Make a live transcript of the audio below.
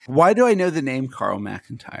Why do I know the name Carl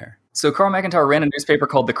McIntyre? So Carl McIntyre ran a newspaper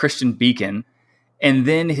called the Christian Beacon. And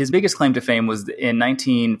then his biggest claim to fame was in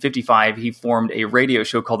 1955, he formed a radio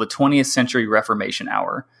show called the 20th Century Reformation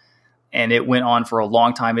Hour. And it went on for a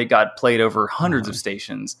long time. It got played over hundreds of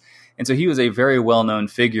stations. And so he was a very well-known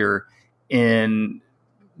figure in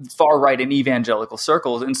far-right and evangelical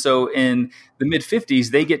circles. And so in the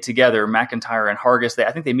mid-50s, they get together, McIntyre and Hargis.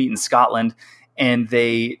 I think they meet in Scotland, and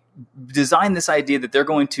they design this idea that they're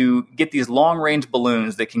going to get these long-range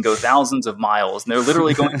balloons that can go thousands of miles. And they're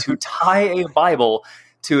literally going to tie a Bible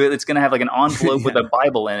to it. It's going to have like an envelope with a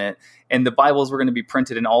Bible in it. And the Bibles were going to be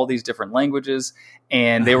printed in all these different languages.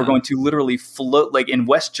 And they were going to literally float, like in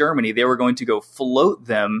West Germany, they were going to go float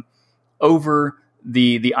them over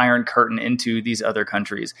the Iron Curtain into these other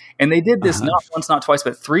countries. And they did this not once, not twice,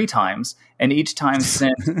 but 3 times. And each time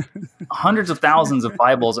sent hundreds of thousands of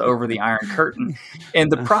Bibles over the Iron Curtain.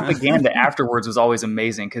 And the propaganda afterwards was always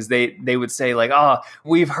amazing, because they would say like,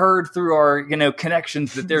 we've heard through our,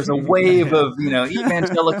 connections that there's a wave of,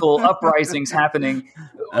 evangelical uprisings happening.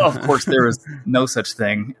 Of course, there is no such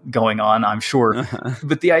thing going on, I'm sure.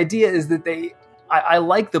 But the idea is that I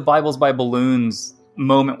like the Bibles by balloons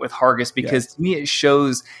moment with Hargis, because to me it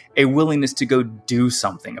shows a willingness to go do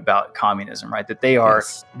something about communism, right? That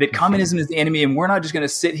that communism is the enemy, and we're not just going to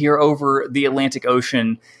sit here over the Atlantic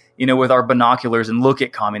Ocean, with our binoculars and look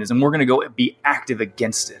at communism. We're going to go be active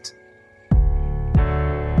against it.